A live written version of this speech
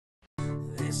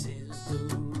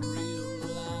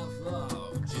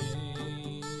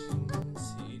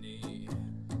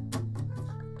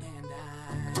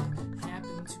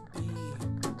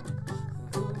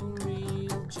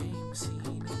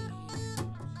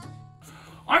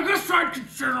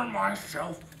consider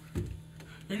myself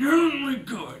inherently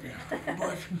good,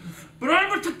 but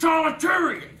I'm a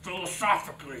totalitarian,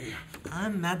 philosophically.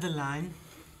 I'm Madeline,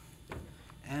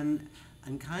 and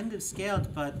I'm kind of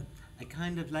scared, but I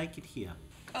kind of like it here.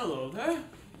 Hello there.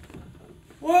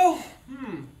 Well,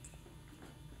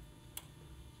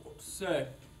 what to say?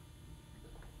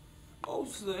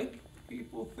 Mostly,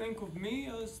 people think of me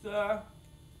as the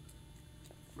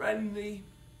friendly,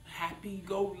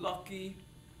 happy-go-lucky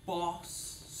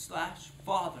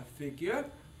boss/father figure.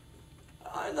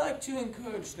 I like to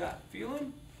encourage that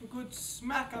feeling. A good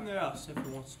smack on the ass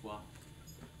every once in a while.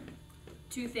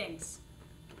 Two things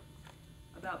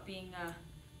about being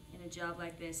in a job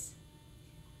like this.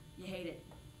 You hate it.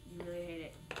 You really hate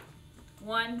it.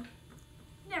 One,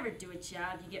 you never do a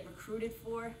job you get recruited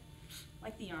for,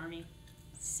 like the army.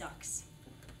 It sucks.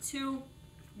 Two,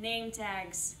 name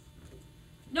tags.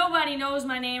 Nobody knows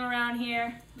my name around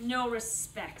here. No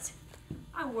respect.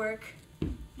 I work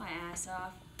my ass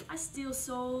off. I steal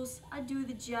souls. I do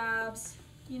the jobs.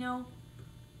 You know,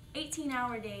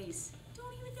 18-hour days.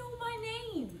 Don't even know my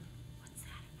name. What's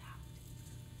that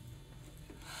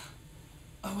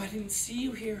about? Oh, I didn't see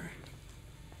you here.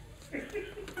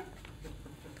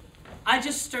 I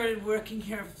just started working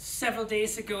here several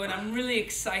days ago, and I'm really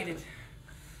excited.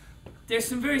 There's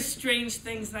some very strange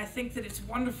things, and I think that it's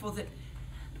wonderful that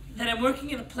I'm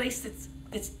working in a place that's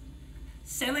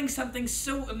selling something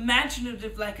so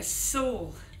imaginative like a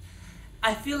soul.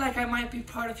 I feel like I might be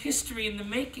part of history in the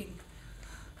making.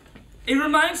 It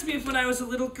reminds me of when I was a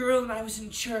little girl and I was in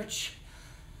church.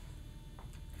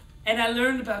 And I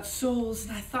learned about souls,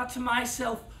 and I thought to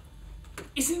myself,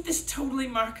 isn't this totally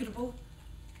marketable?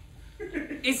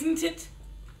 Isn't it?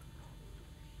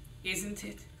 Isn't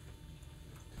it?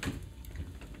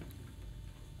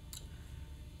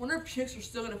 Wonder if chicks are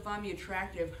still gonna find me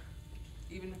attractive,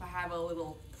 even if I have a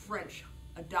little French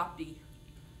adoptee.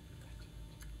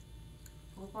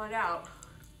 We'll find out.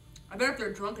 I bet if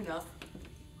they're drunk enough,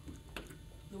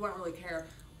 they won't really care.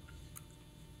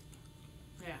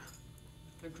 Yeah,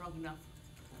 if they're drunk enough.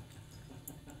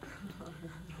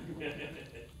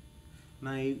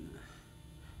 My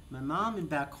mom in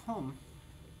back home,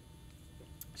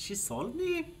 she sold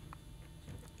me,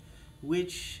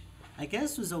 which I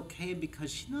guess was okay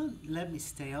because she don't let me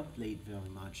stay up late very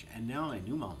much, and now I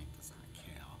knew mommy does not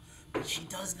care, but she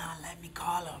does not let me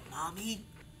call her mommy.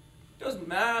 Doesn't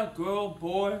matter, girl,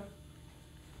 boy,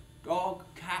 dog,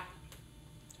 cat,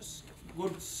 just a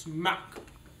good smack.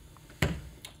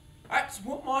 That's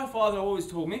what my father always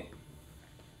told me.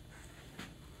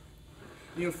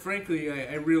 You know, frankly,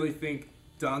 I really think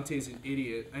Dante's an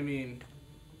idiot. I mean,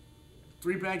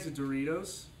 3 bags of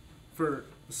Doritos for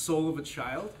the soul of a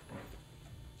child?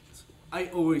 I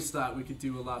always thought we could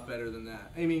do a lot better than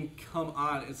that. I mean, come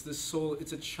on, it's the soul,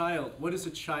 it's a child. What is a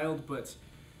child but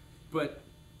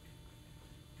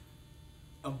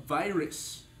a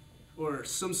virus or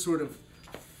some sort of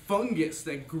fungus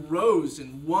that grows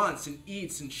and wants and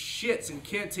eats and shits and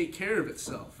can't take care of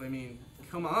itself? I mean,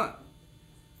 come on.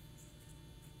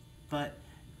 But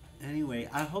anyway,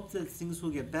 I hope that things will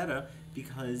get better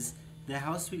because the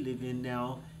house we live in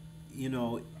now, you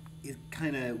know, it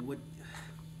kind of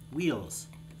wheels.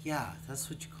 Yeah, that's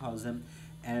what you call them.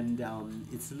 And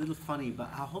it's a little funny, but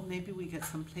I hope maybe we get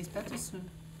someplace better soon.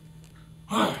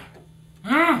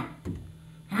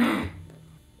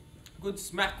 Good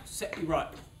smack set you right.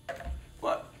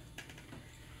 But,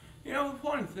 you know,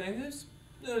 one thing is,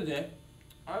 the other day,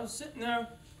 I was sitting there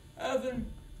having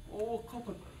a cup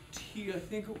of tea, I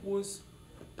think it was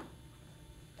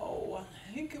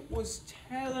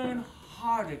Taylor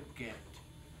Hardigan.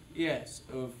 Yes,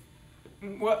 of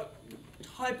what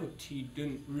type of tea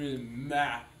didn't really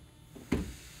matter.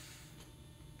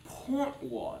 Point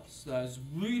was that I was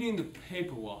reading the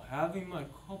paper while having my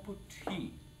cup of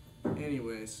tea.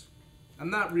 Anyways, I'm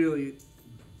not really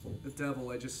the devil.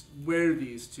 I just wear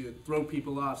these to throw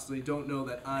people off so they don't know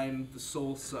that I'm the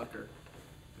soul sucker.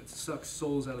 That sucks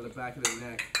souls out of the back of their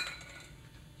neck.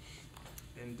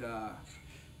 And,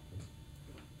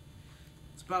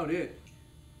 that's about it.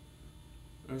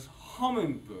 This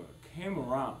hummingbird came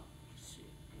around, you see.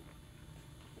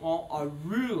 Well, I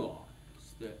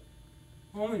realized that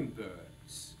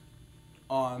hummingbirds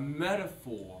are a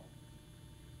metaphor.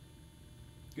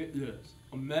 Get this,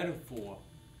 a metaphor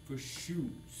for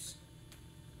shoes.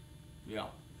 Yeah.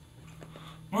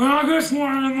 Well, I guess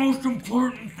one of the most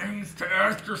important things to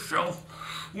ask yourself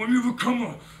when you become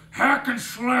a hack and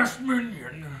slash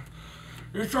minion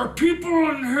is, are people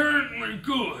inherently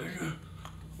good?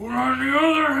 Or on the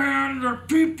other hand, are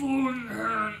people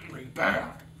inherently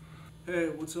bad? Hey,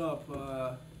 what's up,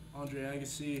 Andre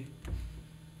Agassi?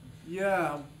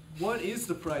 Yeah, what is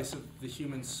the price of the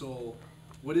human soul?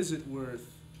 What is it worth?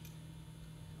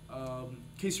 In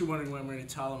case you're wondering why I'm wearing a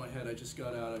towel on my head, I just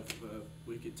got out of a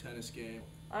wicked tennis game.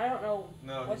 I don't know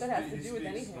No, what that has to he do with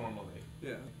speaks anything. normally.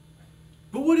 Yeah.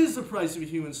 But what is the price of a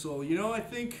human soul? You know, I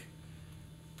think,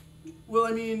 well,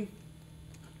 I mean,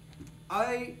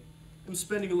 I am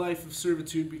spending a life of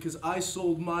servitude because I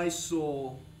sold my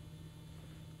soul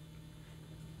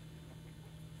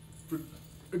for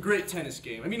a great tennis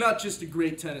game. I mean, not just a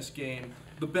great tennis game,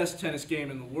 the best tennis game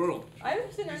in the world. I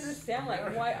just didn't understand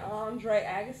like why Andre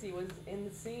Agassi was in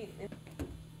the scene.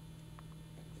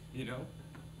 You know?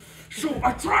 So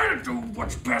I try to do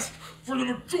what's best for the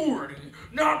majority,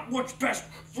 not what's best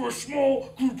for a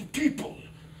small group of people.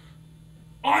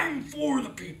 I'm for the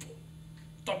people,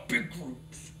 the big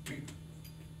groups of people.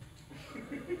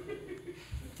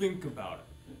 Think about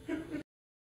it.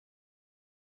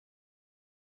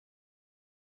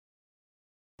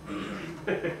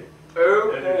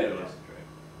 Okay.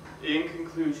 In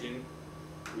conclusion,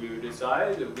 we will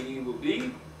decide that we will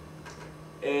be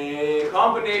a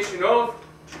combination of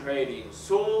trading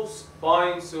souls,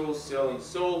 buying souls, selling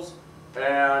souls,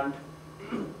 and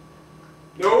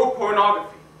no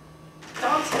pornography.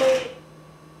 Dante,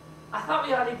 I thought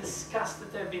we already discussed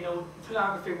that there'd be no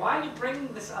pornography. Why are you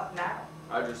bringing this up now?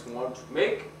 I just want to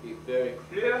make it very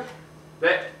clear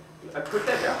that I put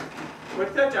that down.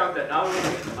 Put that down that not only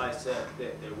I said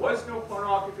that there was no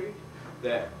pornography,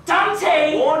 that Dante!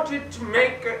 I wanted to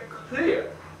make it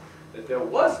clear that there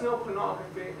was no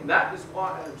pornography, and that is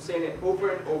why I'm saying it over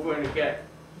and over and again.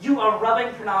 You are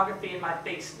rubbing pornography in my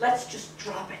face. Let's just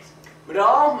drop it.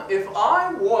 Madame, if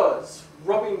I was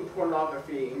rubbing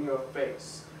pornography in your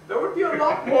face, there would be a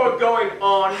lot more going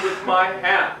on with my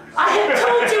hands. I had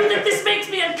told you that this makes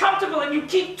me uncomfortable and you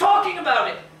keep talking about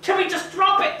it. Can we just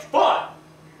drop it? But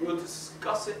we'll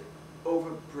discuss it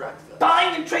over breakfast.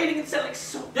 Buying and trading and selling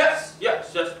soap. Yes,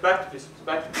 back to business,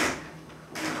 back to business.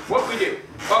 What we do?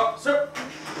 Sir,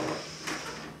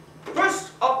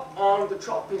 first up on the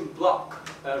chopping block,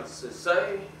 as they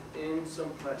say, in some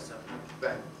place up in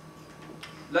Quebec.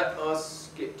 Let us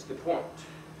get to the point.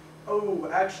 Oh,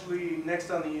 actually,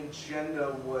 next on the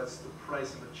agenda was the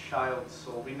price of a child's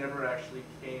soul. We never actually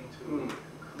came to a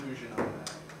conclusion on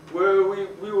that. Where we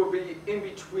will be in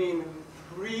between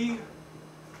 3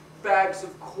 bags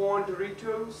of corn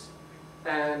Doritos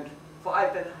and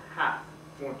 5.5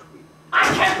 corn tweet. I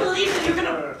can't believe that you're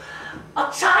gonna...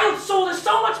 A child's soul is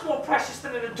so much more precious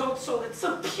than an adult soul. It's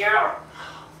so pure.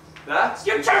 That's...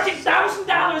 You're charging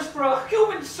 $1,000 for a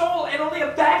human soul and only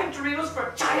a bag of Doritos for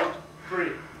a child?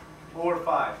 3 or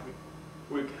 5.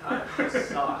 We can't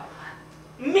decide.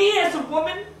 Me as a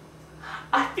woman,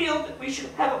 I feel that we should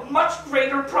have a much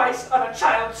greater price on a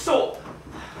child's soul.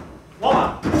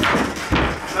 Why?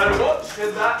 And what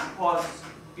should that price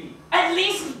be? At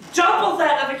least double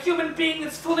that of a human being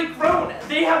that's fully grown.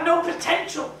 They have no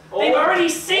potential. They've already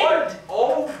sinned.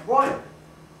 All right.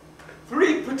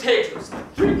 3 potatoes.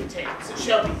 3 potatoes. It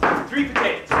shall be 3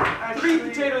 potatoes. Actually, 3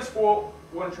 potatoes for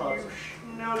 1 child.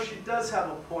 No, she does have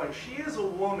a point. She is a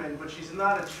woman, but she's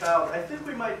not a child. I think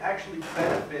we might actually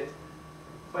benefit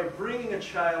by bringing a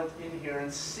child in here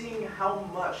and seeing how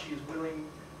much she's willing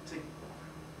to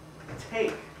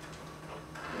take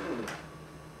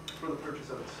for the purchase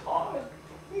of it. I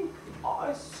think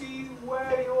I see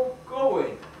where you're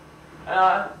going. And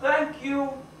I thank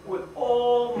you with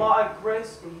all my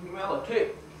grace and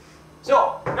humility.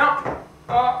 So, now,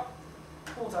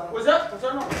 Hold on. was that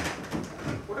not?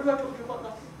 What have I told you about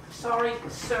nothing? Sorry,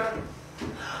 sir.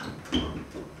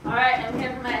 Alright, I'm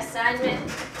here for my assignment.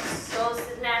 Soul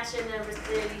snatcher number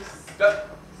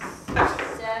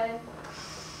 37.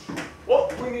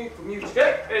 What we need from you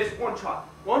today is 1 child.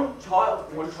 1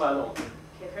 child, 1 child only.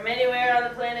 Okay, from anywhere on the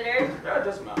planet Earth? Yeah, it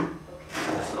doesn't matter.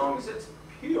 As long as it's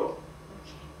pure.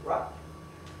 Right?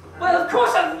 Well, of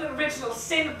course, other than the original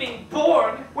sin of being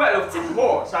born. Well, of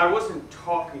course, I wasn't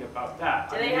talking about that.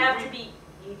 Do they have to be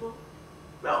evil?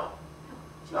 No.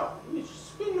 No, you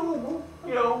just be normal.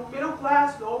 You know, middle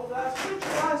class, lower class, rich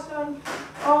class, and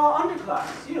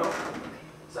underclass. You know,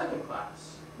 2nd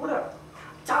class, whatever.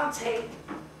 Dante,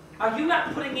 are you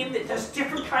not putting in that there's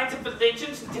different kinds of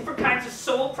religions and different kinds of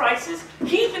soul prices?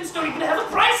 Heathens don't even have a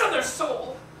price on their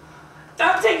soul.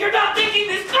 Dante, you're not thinking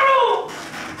this through!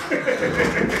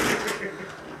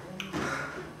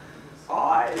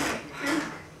 I think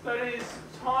that it is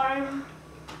time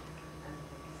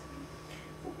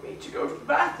for me to go to the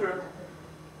bathroom.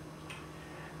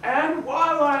 And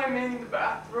while I'm in the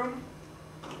bathroom,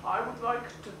 I would like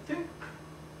to think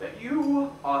that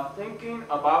you are thinking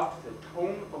about the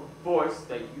tone of voice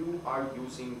that you are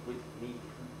using with me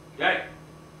today.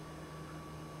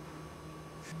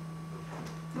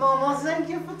 Mama, thank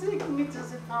you for taking me to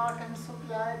the park. I'm so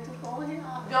glad to go here.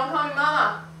 Don't call me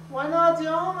Mama. Why not?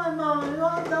 You're my mom.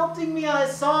 You're adopting me, I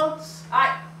thought.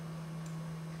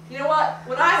 You know what?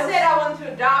 When I said I wanted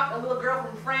to adopt a little girl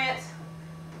from France,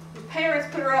 his parents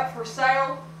put her up for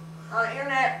sale on the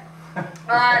internet.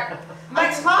 Alright.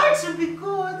 I tried to be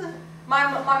good.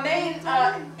 My main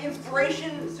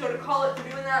inspiration, so to call it, for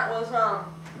doing that was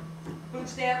food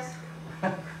stamps.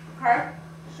 Okay?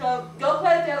 So go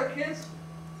play with the other kids,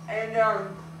 and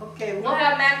Okay, we'll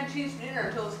have mac and cheese for dinner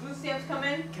until the food stamps come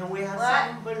in. Can we have What?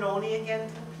 some bologna again,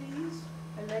 please?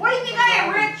 What do you think I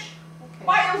am, Rich? Okay.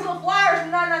 Buy those little flyers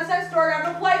from the 99-cent store and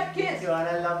I'm gonna play with the kids. God,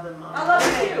 I love them, Mom. I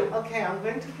love you too. Okay, I'm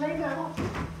going to play now.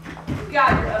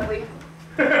 God, you're ugly.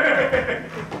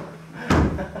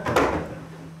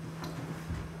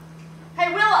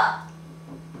 Hey, Willa!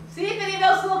 See if any of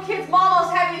those little kids' mamas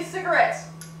have any cigarettes.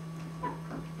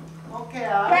 Okay,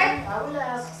 Okay. I will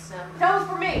ask them. Tell them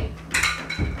for me.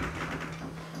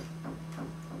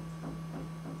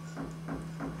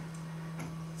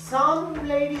 Some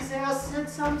lady there said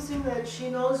something that she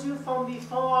knows you from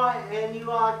before and you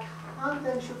are cunt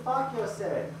and you fuck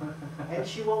yourself. And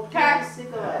she won't give you a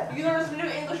cigarette. You learned some new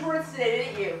English words today,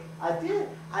 didn't you? I did.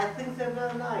 I think they're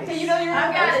very nice. Okay, you know you're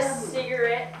I've not got a guys.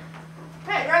 cigarette.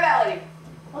 Hey, grab that lady.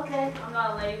 Okay. I'm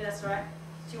not a lady, but that's all right.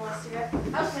 Do you want a cigarette?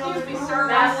 Excuse me, sir.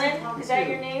 Madeline? Is that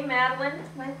your name, Madeline?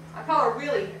 I call her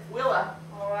really Willa.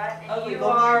 All right. And Ugly. you Well,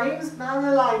 are. my name's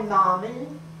Madeline, Mommy.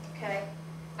 Okay.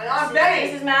 And I'm This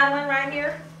Betty. is Madeline right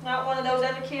here. Not one of those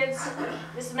other kids.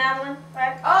 This is Madeline,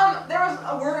 right? There was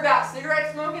a word about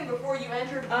cigarette smoking before you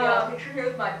entered the picture here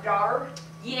with my daughter.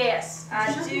 Yes,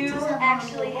 I do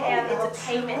actually have. It's a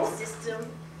payment system.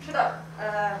 Shut up.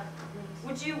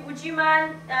 Would you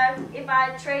mind if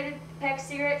I traded a pack of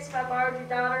cigarettes if I borrowed your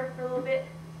daughter for a little bit?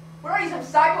 What are you, some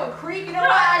psycho and creep? You know No,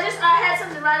 what? I had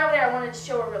something right over there. I wanted to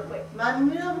show her real quick. My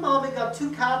little mommy got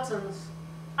 2 cartons.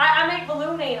 I make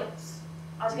balloon animals.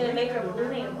 I was gonna make her a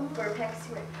balloon animal for a pack of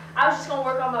cigarettes. I was just gonna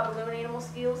work on my balloon animal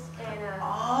skills and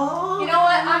Oh. You know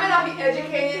what? I may not be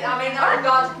educated. I may not have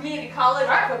gone to community college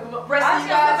like the rest I of was you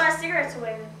gonna put guys. my cigarettes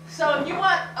away then. So if you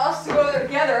want us to go there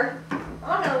together, I'm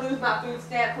not gonna lose my food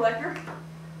stamp collector.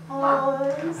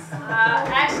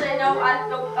 Actually, no,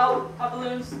 my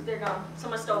balloons, they're gone.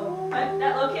 Someone stole them.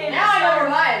 That little kid. Now I know where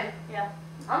mine. Yeah.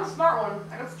 I'm a smart one.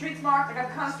 I got street smart. I got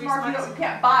the kind of Street smart you smarts. know you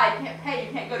can't buy, you can't pay,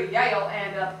 you can't go to Yale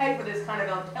and pay for this kind of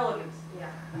intelligence. Yeah.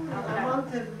 I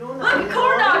want the balloon. Look at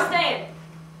corn dog stand.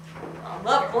 I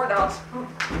love corn dogs.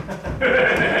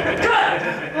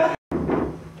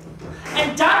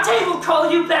 And Dante will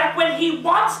call you back when he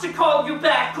wants to call you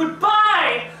back.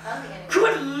 Goodbye.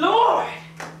 Good Lord.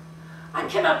 I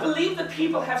cannot believe that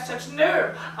people have such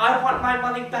nerve. I want my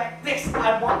money back this.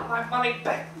 I want my money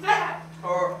back that.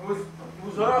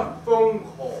 Was that a phone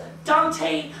call?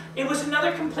 Dante, it was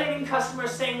another complaining customer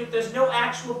saying that there's no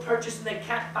actual purchase and they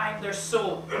can't find their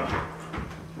soul.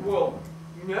 Well,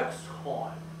 next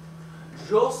time,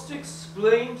 just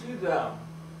explain to them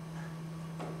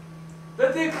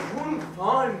that they couldn't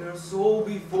find their soul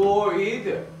before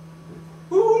either.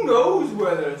 Who knows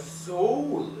where their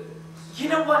soul is? You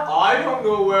know what? I don't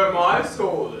know where my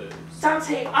soul is.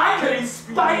 Dante, I'm an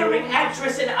inspiring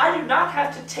actress and I do not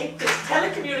have to take this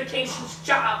telecommunications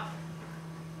job.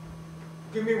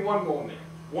 Give me one moment.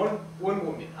 One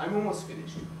moment. I'm almost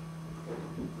finished.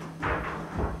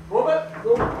 Robert,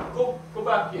 go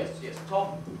back. Yes.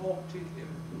 Talk to him.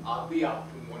 I'll be out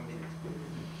in 1 minute.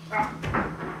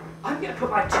 I'm gonna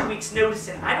put my 2 weeks notice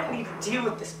in. I don't need to deal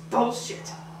with this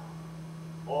bullshit.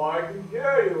 I can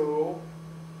hear you.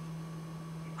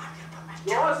 I'm gonna put my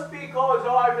Just because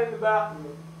I'm in the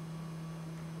bathroom.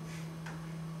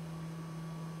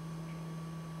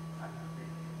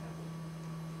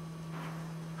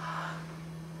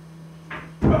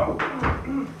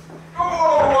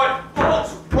 Oh, what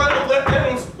false well that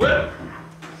ends well.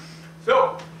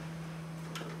 So,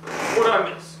 what I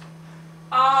miss?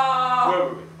 Where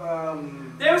were we?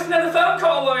 There was another phone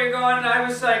call while we were gone and I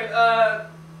was like,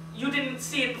 you didn't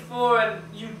see it before and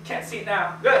you can't see it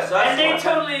now. Yes, that's And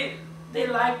right. they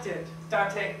liked it,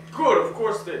 Dante. Good, of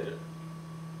course they did.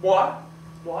 Why?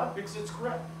 Why? Because it's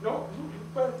correct. No,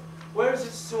 but where's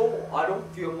its soul? I don't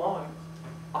feel mine.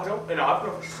 And I've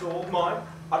never sold mine.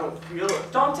 I don't feel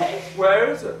it. Dante, Where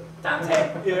is it?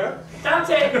 Dante, Here?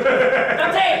 Dante,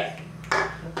 Dante!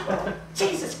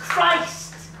 Jesus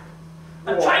Christ!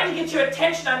 I'm What? trying to get your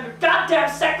attention. I'm your goddamn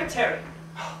secretary.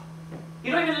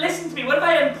 You don't even listen to me. What if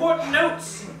I had important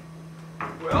notes?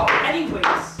 Well, Anyways,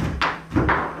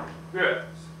 yes.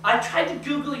 I tried to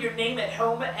Google your name at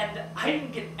home and I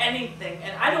didn't get anything.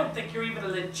 And I don't think you're even a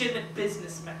legitimate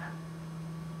businessman.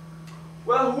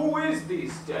 Well, who is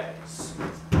these days?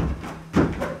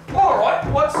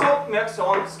 Alright, what's up next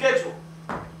on the schedule?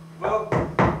 Well,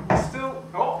 still.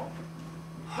 Oh.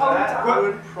 That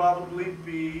would probably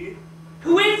be.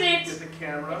 Who is Get it? the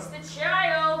camera. It's the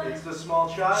child. It's the small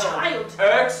child. Child.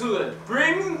 Excellent.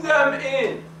 Bring them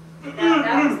in.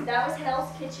 That was Hell's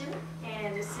Kitchen,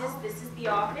 and this is the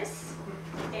office,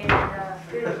 and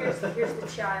here's the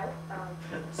child.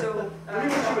 So Let me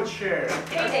get you a chair.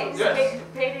 paydays. Yes.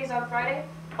 Paydays on Friday.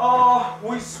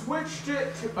 We switched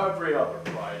it to every other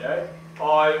Friday.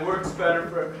 It works better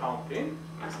for accounting.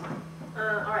 That's fine.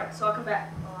 All right, so I'll come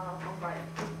back on Friday.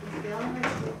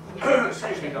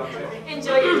 Excuse me, Dante.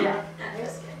 Enjoy your day.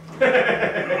 Just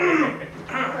kidding.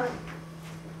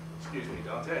 Excuse me,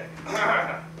 Dante.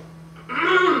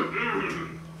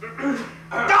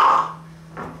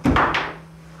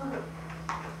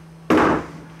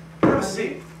 Have a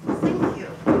seat. Thank you.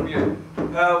 Yeah.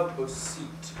 Have a seat,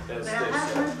 as May I they have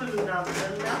say. my balloon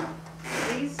animal now,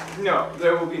 please? No,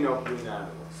 there will be no balloon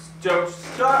animals. Don't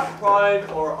start crying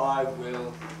or I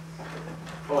will.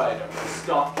 Oh, I don't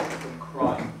stop you from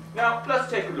crying. Now, let's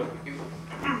take a look at you.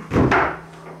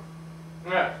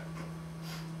 Yeah.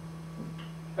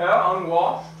 Hair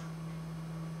unwashed.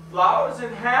 Flowers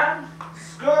in hand.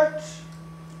 Skirt.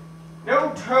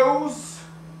 No toes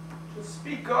to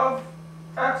speak of.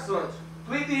 Excellent.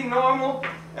 Completely normal,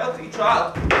 healthy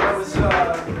child. That was,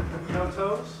 no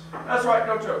toes? That's right,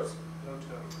 no toes. No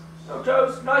toes. No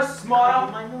toes, nice Am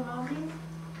smile. I no longer?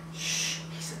 Shh,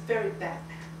 he's a very bad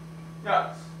man.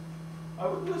 Yes, I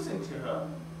would listen to her.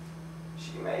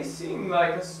 She may seem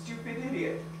like a stupid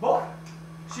idiot, but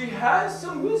she has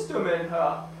some wisdom in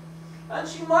her. And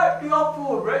she might be up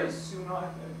for a race soon, I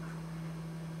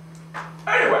think.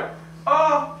 Anyway,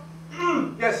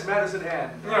 Yes, matters at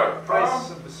hand. Yeah,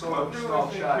 Price of the soul of what the do small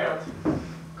we think child. here?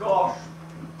 Gosh,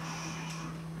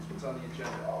 What's on the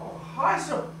agenda? I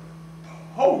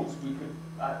suppose we could,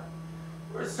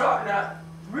 we're starting at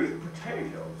 3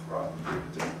 potatoes, right?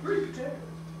 3 potatoes.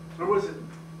 Or was it?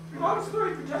 What's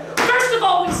 3 potatoes? First of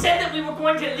all, we said that we were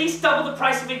going to at least double the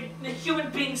price of a human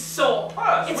being's soul.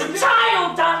 Ah, It's a ridiculous.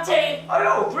 child, Dante! I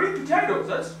know, 3 potatoes,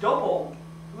 that's double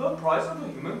the price of a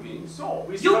human being's soul.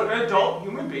 We You started- adult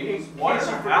human beings, in one case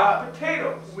and you a forgot, half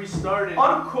potatoes. We started.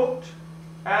 Uncooked,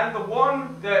 and the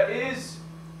one that is,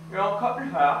 cut in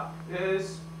half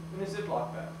is in a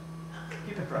Ziploc bag.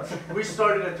 Keep it fresh. We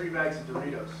started at 3 bags of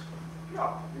Doritos.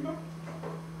 Yeah, remember?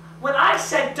 When I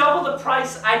said double the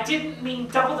price, I didn't mean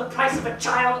double the price of a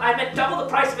child. I meant double the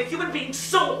price of a human being's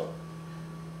soul.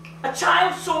 A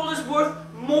child's soul is worth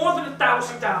more than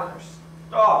 $1,000.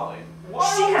 Darling,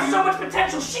 why She don't has you- so much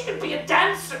potential. She could be a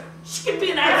dancer. She could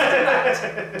be an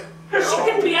astronaut.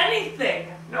 She could be anything.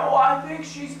 No, I think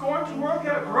she's going to work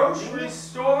at grocery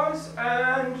stores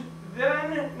and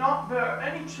then not bear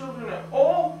any children at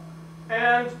all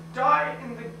and die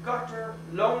in the gutter,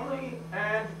 lonely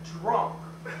and drunk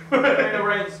in a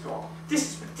rainstorm.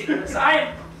 This is ridiculous.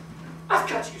 I've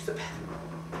got to use the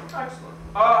bathroom. Excellent.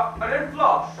 I didn't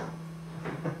flush.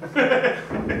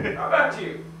 Now back to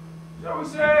you. Shall we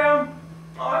say,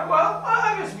 well,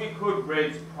 I guess we could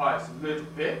raise the price a little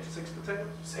bit. 6 potatoes?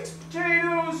 6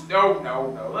 potatoes?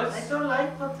 No. I Let's don't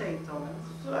like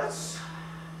potatoes.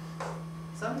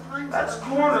 Sometimes Let's I don't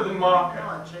corner like the them market.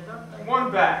 much. I don't like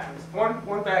one bag.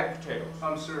 One bag of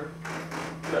potatoes. Sir.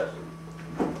 Yes.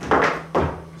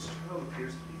 This child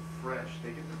appears to be French. They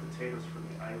get the potatoes from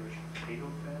the Irish potato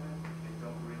famine. They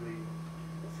don't really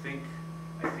think.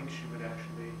 I think she would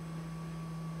actually.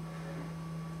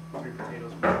 3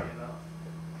 potatoes would be enough.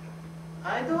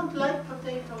 I don't like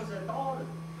potatoes at all.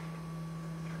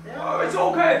 They Oh, are it's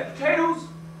okay. Potatoes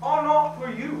are not for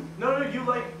you. No, you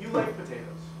like potatoes.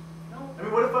 no. I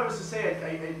mean, what if I was to say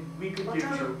we could It give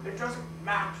doesn't, you? it doesn't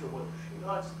matter whether she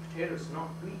likes potatoes or not.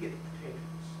 We get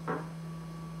potatoes.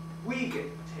 We get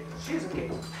potatoes. She doesn't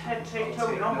get I'll potato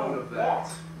take number note of that.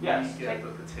 1. Yes. We take- get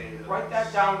the potatoes. Write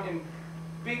that down in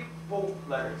big bold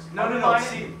letters. No. Underline it.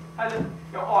 See, I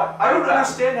I don't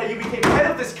understand how you became head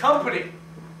of this company.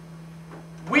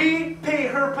 We pay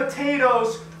her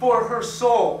potatoes for her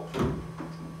soul.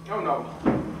 No.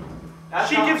 That's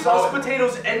She not gives how us it-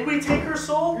 potatoes and we take her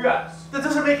soul? Yes. That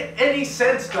doesn't make any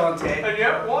sense, Dante. And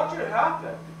yet, watch it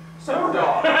happen. So,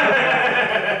 dog.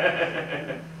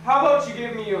 How about you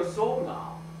give me your soul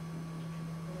now?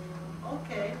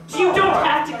 Okay. You don't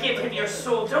have to give him your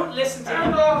soul. Don't listen to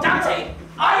him. Dante,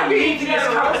 I am leaving this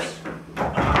company.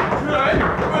 Right?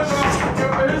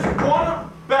 Here's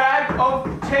 1 bag of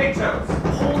potatoes.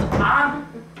 Hold on.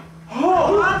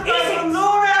 Oh, Is it?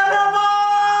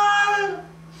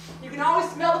 You can always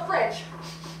smell the French.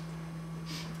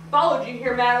 followed you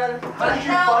here, Madeline. How did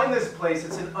you find this place?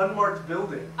 It's an unmarked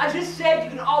building. I just said you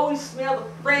can always smell the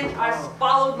French. I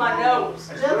followed my nose.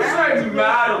 Say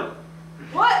Madeline.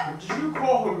 What? Did you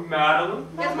call her Madeline?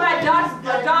 It's my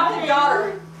adopted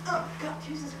daughter. Oh, God,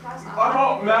 Jesus Christ. I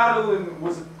thought Madeline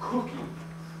was a cookie.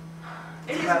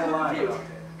 It is Madeline. too.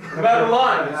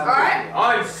 Madeline is Alright.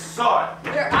 I'm sorry.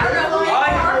 I don't know who you I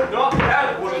are. have not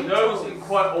had one of those in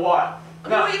quite a while.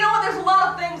 Okay, well, you know what? There's a lot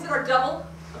of things that are double,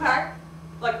 okay?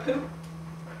 Like poop.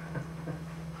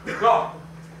 No,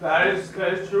 that is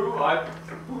true. I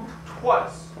poop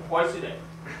twice a day.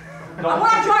 And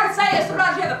what I'm trying to say is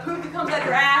sometimes you have the poop that comes out of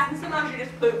your ass, and sometimes you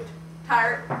just pooped.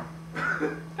 Tired.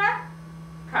 Okay?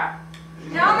 Okay.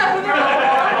 Now I'm not who they're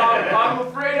I'm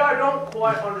afraid I don't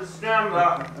quite understand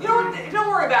that. You know what? Don't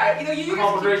worry about it. You know, you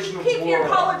Combination just of keep your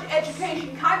words. college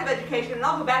education, kind of education, and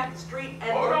I'll go back to the street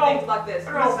and Oh, learn no. things like this.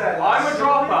 No, I'm a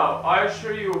dropout. I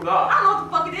assure you of I that. don't know what the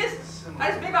fuck it is. I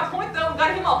just made my point though and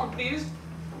got him all confused.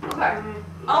 Okay.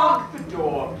 Lock the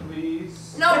door,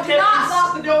 please. No, do not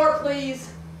lock the door,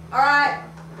 please. Alright?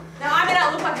 Now, I may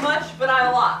not look like much, but I'm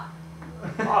a lot.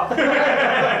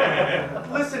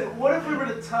 Listen, what if we were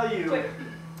to tell you, Wait.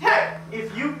 Hey!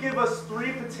 if you give us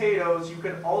 3 potatoes, you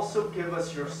can also give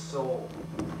us your soul?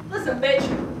 Listen, bitch.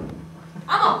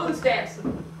 I'm on food stamps.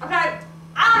 Okay?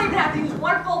 I don't even have to use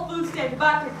one full food stamp to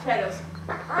buy 3 potatoes.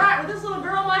 Alright, with this little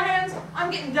girl in my hands, I'm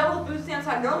getting double the food stamps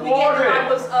I normally get when I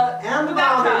was without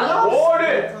child. Ward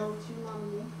it!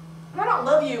 I don't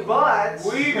love you. But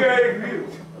We gave you.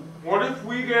 What if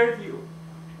we gave you?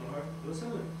 Alright,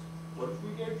 listen to this. What if we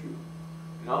gave you?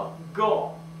 Not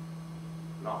gone.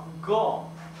 Not gone.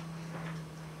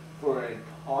 For an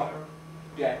entire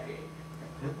decade.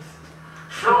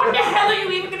 How in the hell are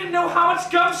you even going to know how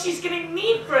much gum she's going to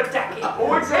need for a decade?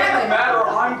 Oh, it doesn't matter.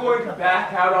 I'm going to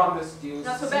back out on this deal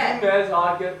Not so as bad. soon as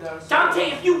I get there. Dante,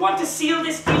 if you want to seal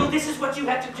this deal, this is what you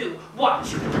have to do.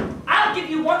 Watch. I'll give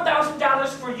you $1,000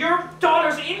 for your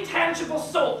daughter's intangible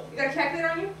soul. You got a calculator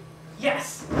on you?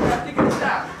 Yes. I gotta figure this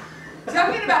out. See,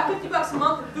 I'm getting about $50 a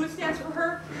month for food stamps for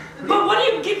her. But what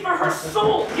do you get for her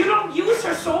soul? You don't use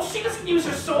her soul. She doesn't use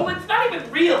her soul. It's not even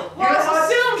real. Well, let's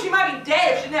assume she might be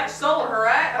dead if she didn't have a soul in her,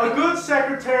 right? I a mean, good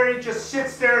secretary just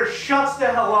sits there, shuts the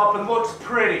hell up, and looks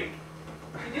pretty.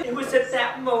 It was at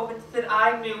that moment that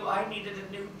I knew I needed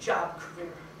a new job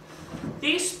career.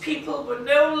 These people were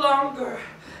no longer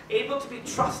able to be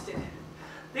trusted.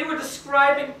 They were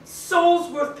describing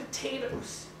souls worth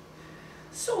potatoes.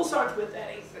 Souls aren't worth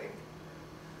anything.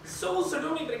 Souls that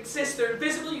don't even exist. They're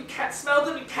invisible. You can't smell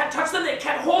them. You can't touch them. They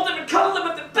can't hold them and cuddle them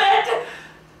at the bed.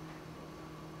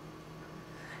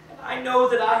 And I know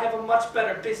that I have a much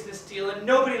better business deal, and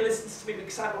nobody listens to me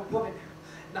because I'm a woman.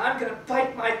 And I'm going to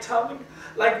bite my tongue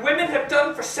like women have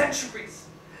done for centuries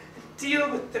and deal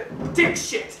with the dick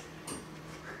shit.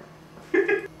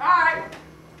 alright.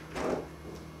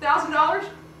 $1,000?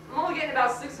 I'm only getting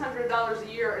about $600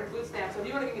 a year in food stamps, so if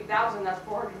you want to give me $1,000, that's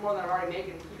 $400 more than I'm already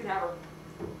making. You can have her.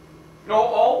 No,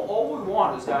 all we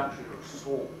want is actually her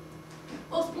soul.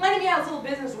 Well, explain to me how this little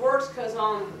business works, because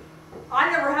I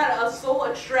never had a soul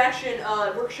extraction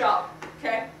workshop,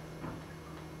 okay?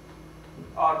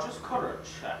 Just cut her a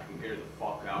check and get her the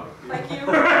fuck out of here. Thank you.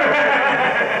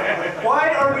 Why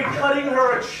are we cutting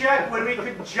her a check when we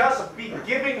could just be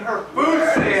giving her food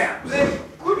stamps? Then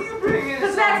who do you bring in?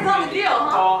 Because that's not the deal,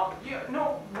 huh? Yeah,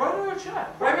 no, write her a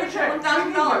check. Write me a check,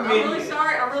 $1,000. I'm really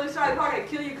sorry. I'm really sorry. They're probably going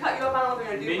to kill you, cut you up. I don't know what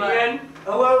they're going to do, Minion,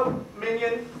 Hello,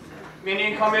 Minion.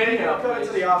 Minion, come in here. Come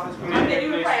into the office. I'm getting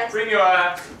you Please, plans. bring your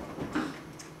ass.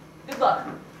 Good luck.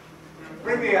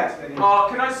 Bring the ass, Minion.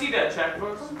 Can I see that check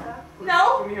first?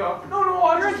 No, Give me a... No,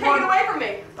 I you're just going to take it want... away from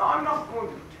me. No, I'm not going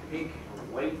to take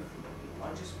it away from you. I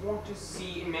just want to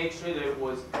see and make sure that it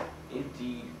was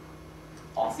indeed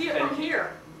See it from authentic.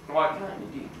 here. No, I can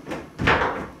indeed.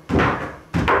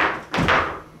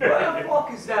 Where the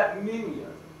fuck is that minion?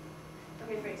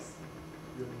 Okay, face.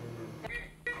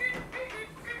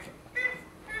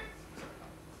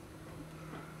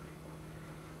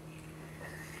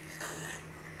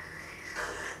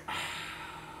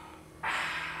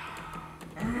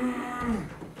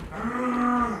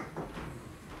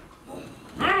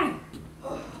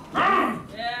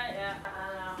 Yeah,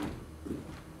 I know.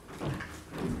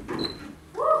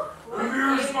 The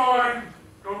beer's mine.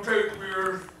 Don't take the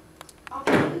beer. I'll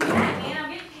pay you, man.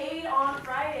 I'm getting paid on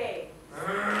Friday. So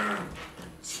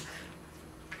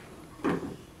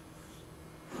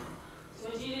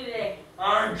what'd you do today?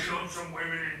 I killed some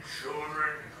women and children.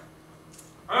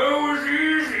 It was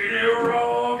easy. They were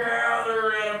all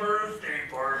gathered at a birthday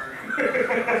party.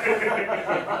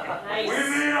 Nice.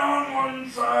 Women on one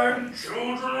side and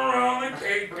children around the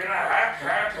cake and a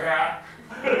hat.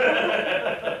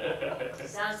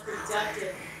 Sounds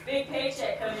productive. Big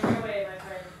paycheck coming your way, my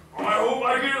friend. I hope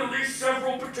I get at least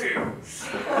several potatoes.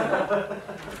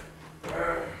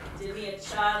 Did we a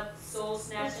child soul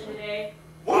snatching today?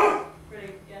 What?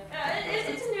 Pretty, yeah.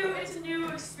 It's a new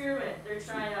experiment they're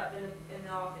trying out in the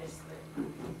office.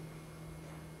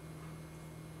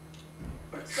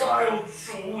 A child's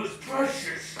soul is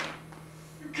precious.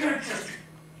 You can't just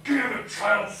give a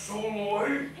child's soul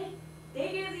away. Hey, they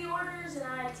give the orders and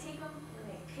I take them and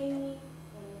they pay me and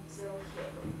it's okay.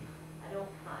 I don't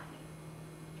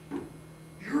mind.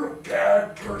 You're a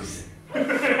bad person.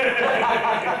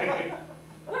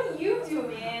 What do you do,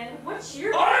 man? What's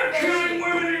your I'm profession? killing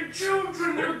women and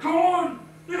children. They're gone.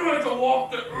 You don't have to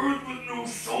walk the earth with no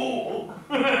soul.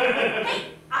 Hey,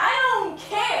 I don't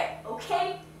care,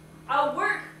 okay? I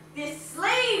work this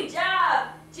slave job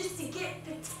just to get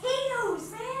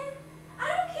potatoes, man. I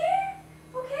don't care,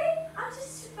 okay? I'm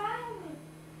just surviving.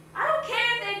 I don't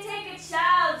care if they take a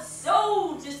child's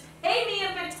soul, just pay me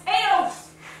in potatoes.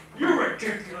 You're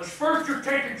ridiculous. First you're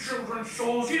taking children's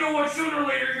souls. You know what? Sooner or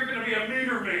later you're going to be a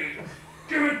meter maid.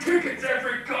 Giving tickets to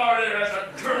every car that has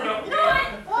a turned-up You know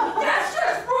what? That's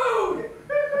just rude.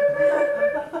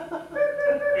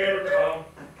 Intercom.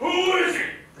 Who is it?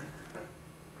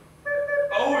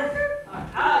 Oh,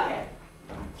 Okay.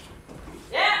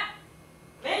 Yeah.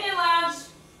 Minion Lounge.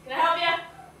 Can I help you?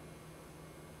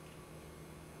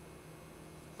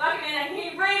 Fuck it, man. I can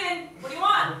hear you breathing. What do you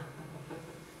want?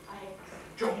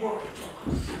 Don't worry.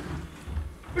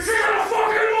 Is he gonna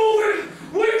fucking move it?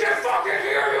 We can fucking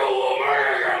hear you, little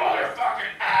man, you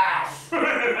motherfucking ass!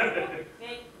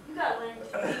 Man, you gotta learn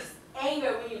to release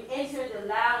anger when you enter the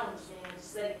lounge, man.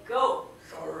 Just let it go.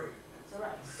 Sorry. It's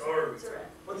alright. Sorry. It's alright.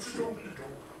 Let's just open the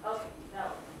door. Okay,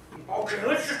 now. Okay,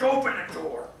 let's just open the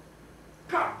door.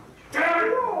 God damn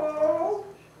it! Hello.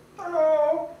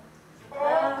 Hello.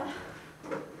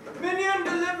 Minion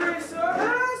delivery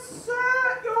service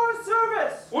at your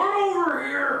service. We're over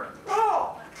here!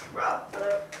 Oh, well,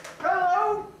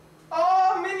 hello.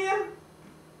 Minion.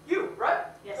 You, right?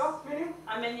 Yes. Oh, Minion.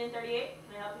 I'm Minion 38.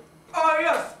 Can I help you? Oh,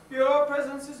 yes. Your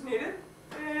presence is needed.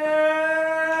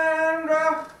 And,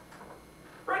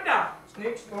 right now.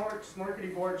 Snake, snort,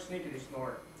 snorkity board, sneakity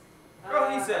snort. Oh,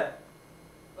 he said.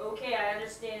 Okay, I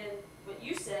understand what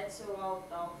you said, so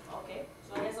I'll okay.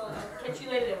 So I guess I'll catch you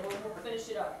later then. We'll finish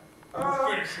it up.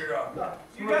 Finish it up.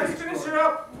 You guys finish it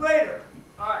up later.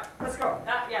 Alright, let's go.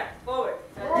 Yeah, forward.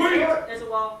 Wait! There's a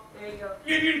wall. There you go.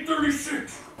 Minion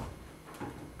 36!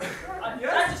 I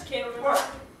Yes? just can't remember.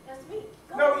 What? That's me.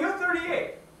 Go. No, you're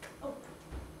 38.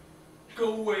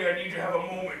 Go away, I need to have a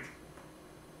moment.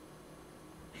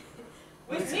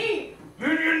 With me.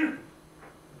 Minion,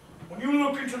 when you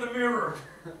look into the mirror,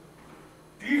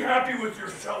 be happy with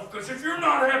yourself, because if you're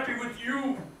not happy with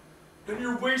you, then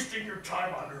you're wasting your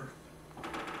time on Earth.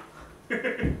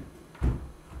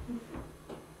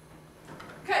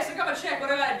 Okay, so come and check. What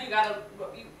do I gotta do?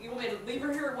 You want me to leave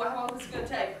her here? How long is this gonna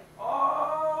take?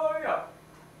 Oh, yeah.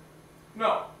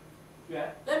 No.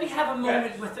 Yeah. Let me have a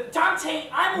moment with it. Dante,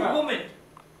 I'm a No. woman.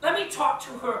 Let me talk to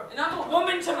her. And I'm a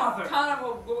Woman to mother. kind of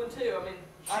a woman too. I mean,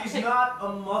 She's not a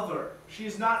mother.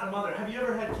 She's not a mother. Have you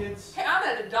ever had kids? Hey, I'm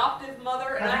an adoptive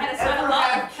mother, and I Have had you to sign a ever lot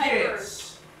had of papers.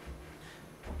 kids?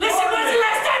 Listen, when's the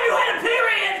last time you had a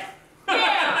period?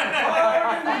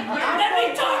 Yeah. Let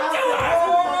me talk to her.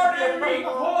 Pardon me.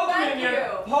 Hold Thank minion. you.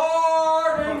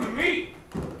 Pardon me.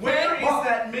 Where is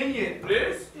that minion?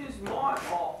 This is my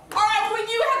fault. All right, when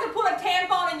you have to put a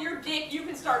tampon in your dick, you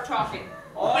can start talking.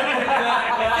 Oh, that's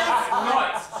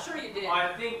nice. Sure you did.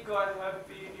 I think I have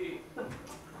BD.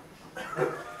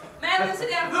 Madeline, sit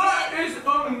down for a That minute. is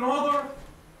another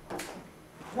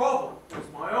problem.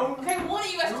 It's my own. Okay, one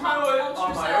of you guys You talk know it amongst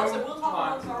on my yourselves, own and we'll talk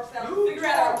time. amongst ourselves. You Figure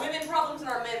out our talk. women problems and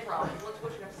our men problems. What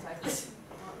you have to say? Listen,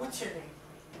 what's your name?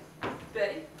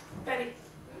 Betty. Betty.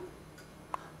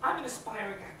 I'm an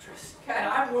aspiring actress, Okay. and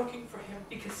I'm working for him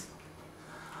because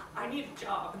I need a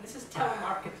job, and this is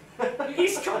telemarketing.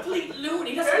 He's complete loon.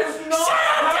 He doesn't It's know. not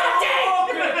Shut up,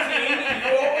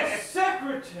 Dante! You're a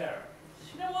secretary.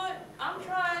 You know what? I'm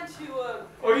trying to,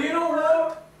 Oh, you know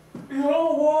what? You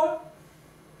know what?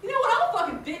 You know what? I'm a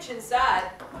fucking bitch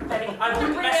inside. Betty, I Wanna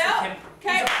won't bring it mess out? with him.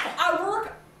 Okay? He's I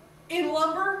work in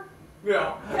lumber.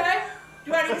 Yeah. Okay?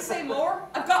 Do I need to say more?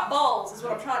 I've got balls, is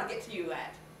what I'm trying to get to you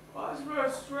at. Well, that's very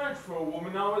strange for a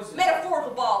woman. Now is it?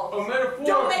 Metaphorical balls. Oh, metaphorical.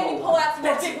 Don't make me pull out some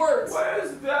more big words.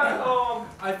 Where's that?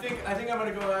 I think I'm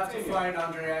gonna go have to find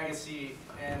Andre Agassi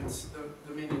and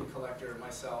the minion collector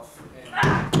myself. And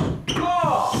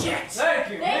Oh! Shit! Thank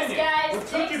you, Thanks, Minion. guys. What took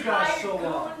Thanks, you guys hired so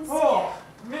long? goons. Oh,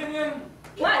 Minion,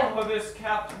 Get over this,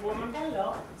 Captain Woman.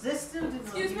 Hello. They still did not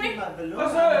Excuse give me? me my balloon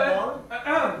What's anymore.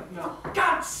 that? No.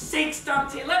 God's sakes,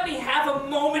 Dante, let me have a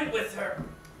moment with her.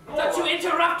 Without you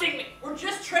interrupting me. We're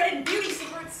just trading beauty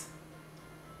secrets.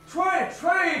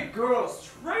 Trade, girls.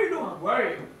 Trade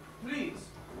away. Please.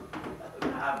 Let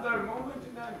them have their moment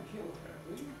and then kill her,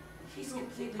 please. He's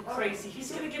completely crazy.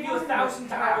 He's gonna give you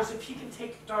 $1,000 if he can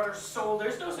take your daughter's soul.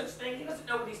 There's no such thing. He doesn't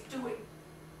know what he's doing.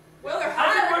 Well, they're I've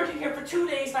hiring. been working here for 2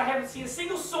 days and I haven't seen a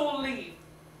single soul leave.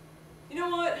 You know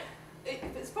what?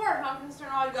 As far as I'm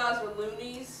concerned, all you guys are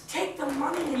loonies. Take the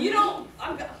money and You don't.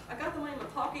 I got the money in my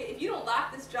pocket. If you don't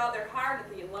like this job, they're hiring at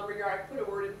the lumberyard. I can put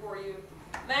a word in for you.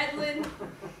 Madeline,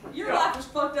 your life was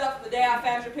fucked up from the day I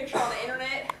found your picture on the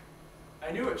internet.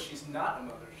 I knew it. She's not a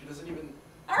mother. She doesn't even.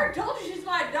 I already told you she's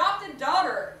my adopted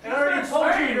daughter. I already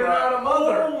told you you're not a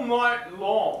mother. All night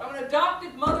long. I'm an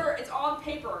adopted mother. It's on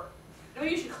paper.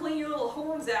 Maybe you should clean your little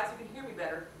horns out so you can hear me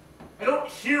better. I don't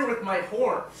hear with my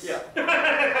horns. Yeah.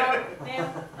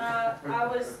 Ma'am, I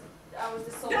was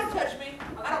the soul. Don't touch me.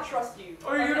 I don't trust you.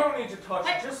 Oh, you don't need to touch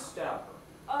Hey. her. Just stab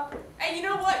her. Hey, you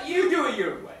know what? You do it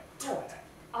your way. Go ahead.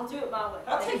 I'll do it my way.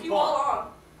 I'll take you all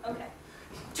on. Okay.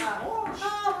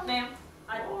 Ma'am,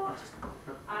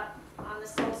 I'm the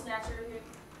soul snatcher who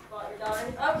bought your daughter.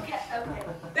 Okay.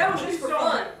 That was just for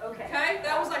fun. Okay. Okay?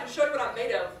 That was like to show you what I'm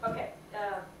made of. Okay.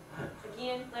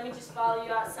 Again, let me just follow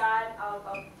you outside. I'll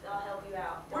help you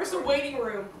out. Where's the waiting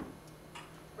room?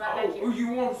 Right back here. Oh, you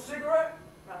want a cigarette?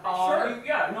 Right back here. Sure.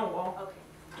 Yeah, no, well.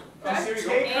 Okay. Here you go.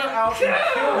 Take her out and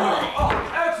kill her.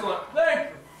 Oh, excellent. Thank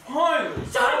you. Finally,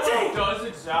 Dante! someone does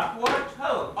exactly what I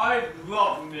tell them. I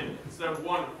love minions. They're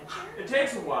wonderful. It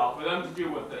takes a while for them to do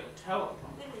what they tell them.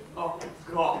 Oh,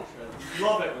 gosh. I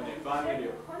love it when they finally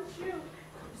do.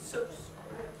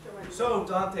 So,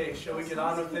 Dante, shall we get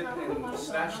on with it and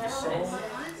snatch the soul?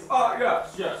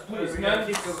 Yes, please. We gotta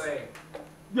keep delaying.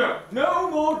 Yeah, no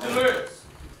more delays.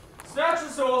 Snatch the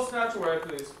soul, snatch away,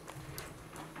 please.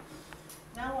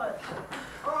 Now what?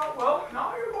 Well,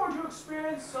 now you're going to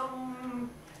experience some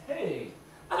pain.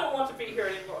 I don't want to be here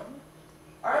anymore.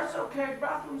 Alright, it's okay.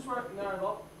 Bathroom's right in there,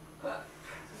 look.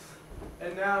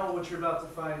 And now what you're about to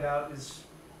find out is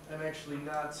I'm actually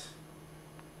not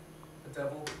a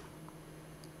devil.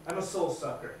 I'm a soul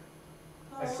sucker.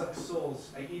 I suck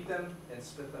souls. I eat them and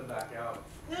spit them back out.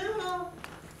 Ew.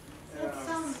 That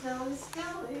sounds very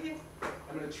scary.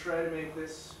 I'm going to try to make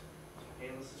this as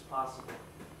painless as possible.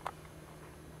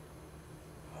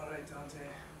 Alright, Dante.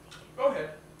 Go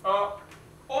ahead.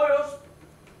 Oils.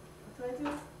 What do I do?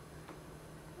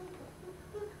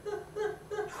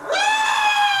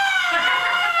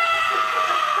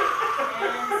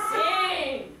 And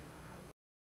sing.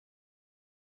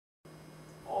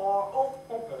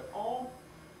 Okay.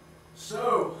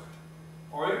 So,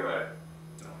 Are you ready?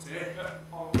 Dante.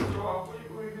 So,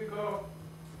 we could go.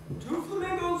 2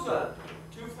 flamingos then.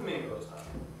 2 flamingos then.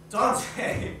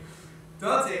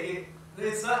 Dante,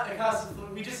 it's not a cost of,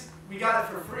 we got it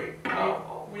for free.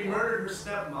 Oh. We murdered her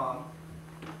stepmom,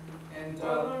 and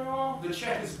the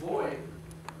check is void.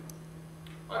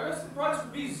 I guess the price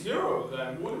would be 0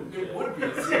 then, wouldn't it? It would be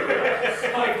 0.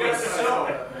 I guess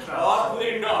so.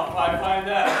 Oddly enough, I find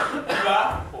that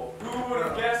laughable. Who would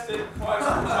have guessed it? Price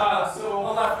of the child, so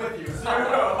I'll laugh with you. 0.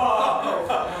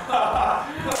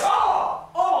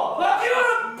 You're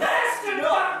a bastard,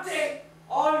 Dante!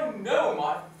 I know,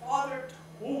 my father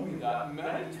told me that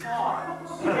many times.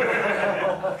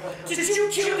 Did you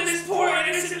kill this poor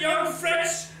innocent young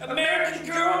French American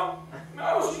girl?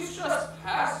 No, she's just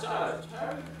passed out. It's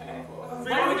terribly painful.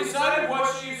 When we decided what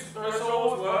her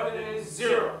soul was worth, it is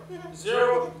 0.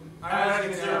 0, as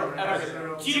in 0,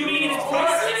 ever. Do you mean it's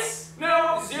pointless?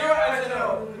 No, 0 as in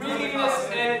meaningless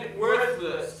and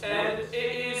worthless. And it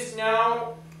is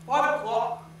now 5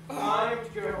 o'clock. Time to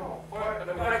go home.